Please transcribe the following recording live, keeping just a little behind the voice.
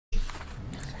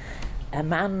A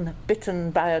man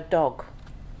bitten by a dog.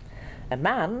 A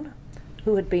man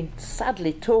who had been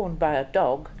sadly torn by a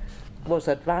dog was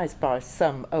advised by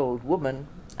some old woman,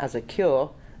 as a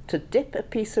cure, to dip a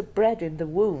piece of bread in the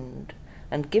wound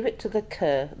and give it to the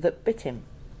cur that bit him.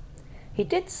 He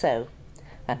did so,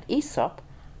 and Aesop,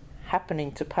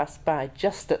 happening to pass by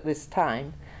just at this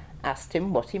time, asked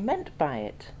him what he meant by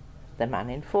it. The man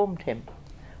informed him.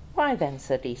 "Why then,"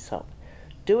 said Aesop,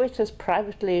 "do it as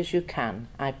privately as you can,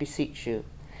 I beseech you,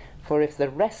 for if the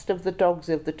rest of the dogs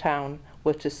of the town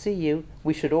were to see you,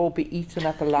 we should all be eaten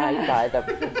up alive by them."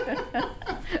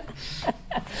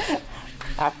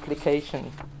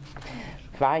 Application.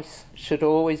 Vice should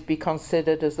always be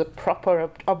considered as the proper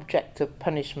object of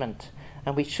punishment,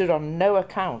 and we should on no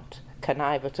account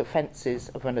connive at offences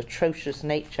of an atrocious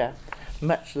nature,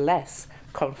 much less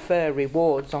confer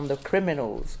rewards on the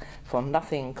criminals, for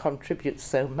nothing contributes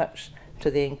so much to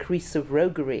the increase of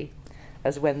roguery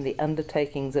as when the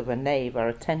undertakings of a knave are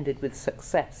attended with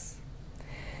success.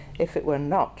 If it were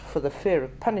not for the fear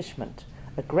of punishment,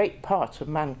 a great part of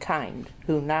mankind,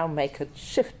 who now make a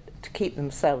shift to keep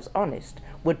themselves honest,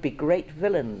 would be great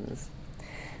villains.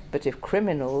 But if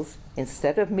criminals,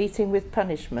 instead of meeting with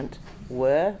punishment,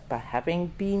 were, by having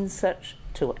been such,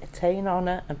 to attain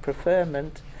honour and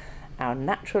preferment, our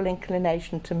natural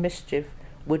inclination to mischief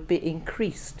would be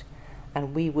increased,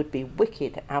 and we would be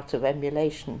wicked out of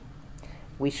emulation.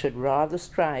 We should rather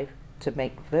strive to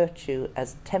make virtue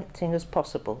as tempting as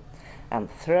possible, and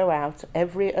throw out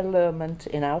every allurement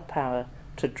in our power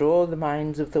to draw the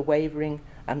minds of the wavering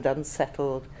and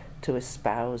unsettled to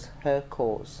espouse her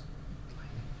cause.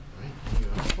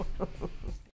 Thank you.